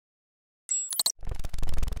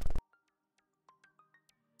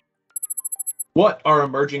What are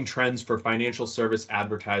emerging trends for financial service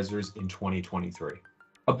advertisers in 2023?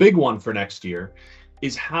 A big one for next year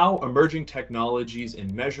is how emerging technologies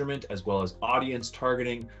in measurement as well as audience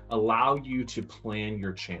targeting allow you to plan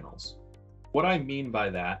your channels. What I mean by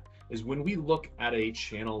that is when we look at a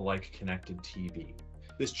channel like connected TV,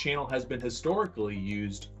 this channel has been historically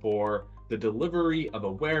used for the delivery of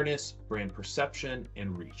awareness, brand perception,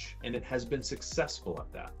 and reach, and it has been successful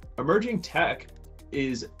at that. Emerging tech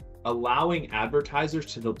is allowing advertisers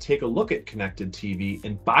to take a look at connected TV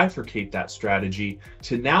and bifurcate that strategy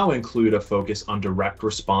to now include a focus on direct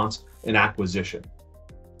response and acquisition.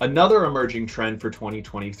 Another emerging trend for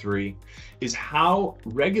 2023 is how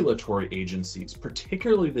regulatory agencies,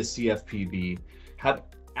 particularly the CFPB, have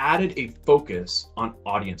added a focus on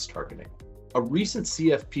audience targeting. A recent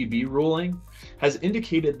CFPB ruling has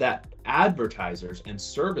indicated that advertisers and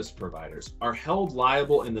service providers are held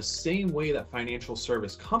liable in the same way that financial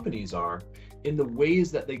service companies are in the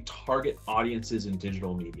ways that they target audiences in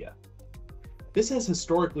digital media. This has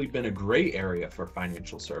historically been a gray area for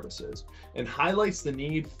financial services and highlights the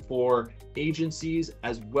need for agencies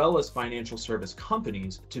as well as financial service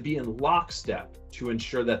companies to be in lockstep to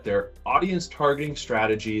ensure that their audience targeting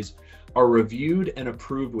strategies are reviewed and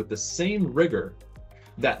approved with the same rigor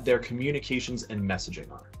that their communications and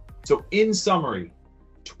messaging are. So in summary,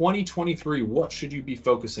 2023, what should you be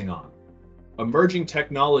focusing on? Emerging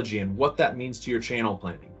technology and what that means to your channel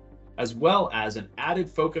planning, as well as an added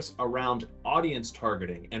focus around audience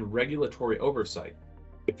targeting and regulatory oversight.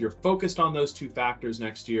 If you're focused on those two factors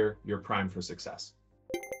next year, you're primed for success.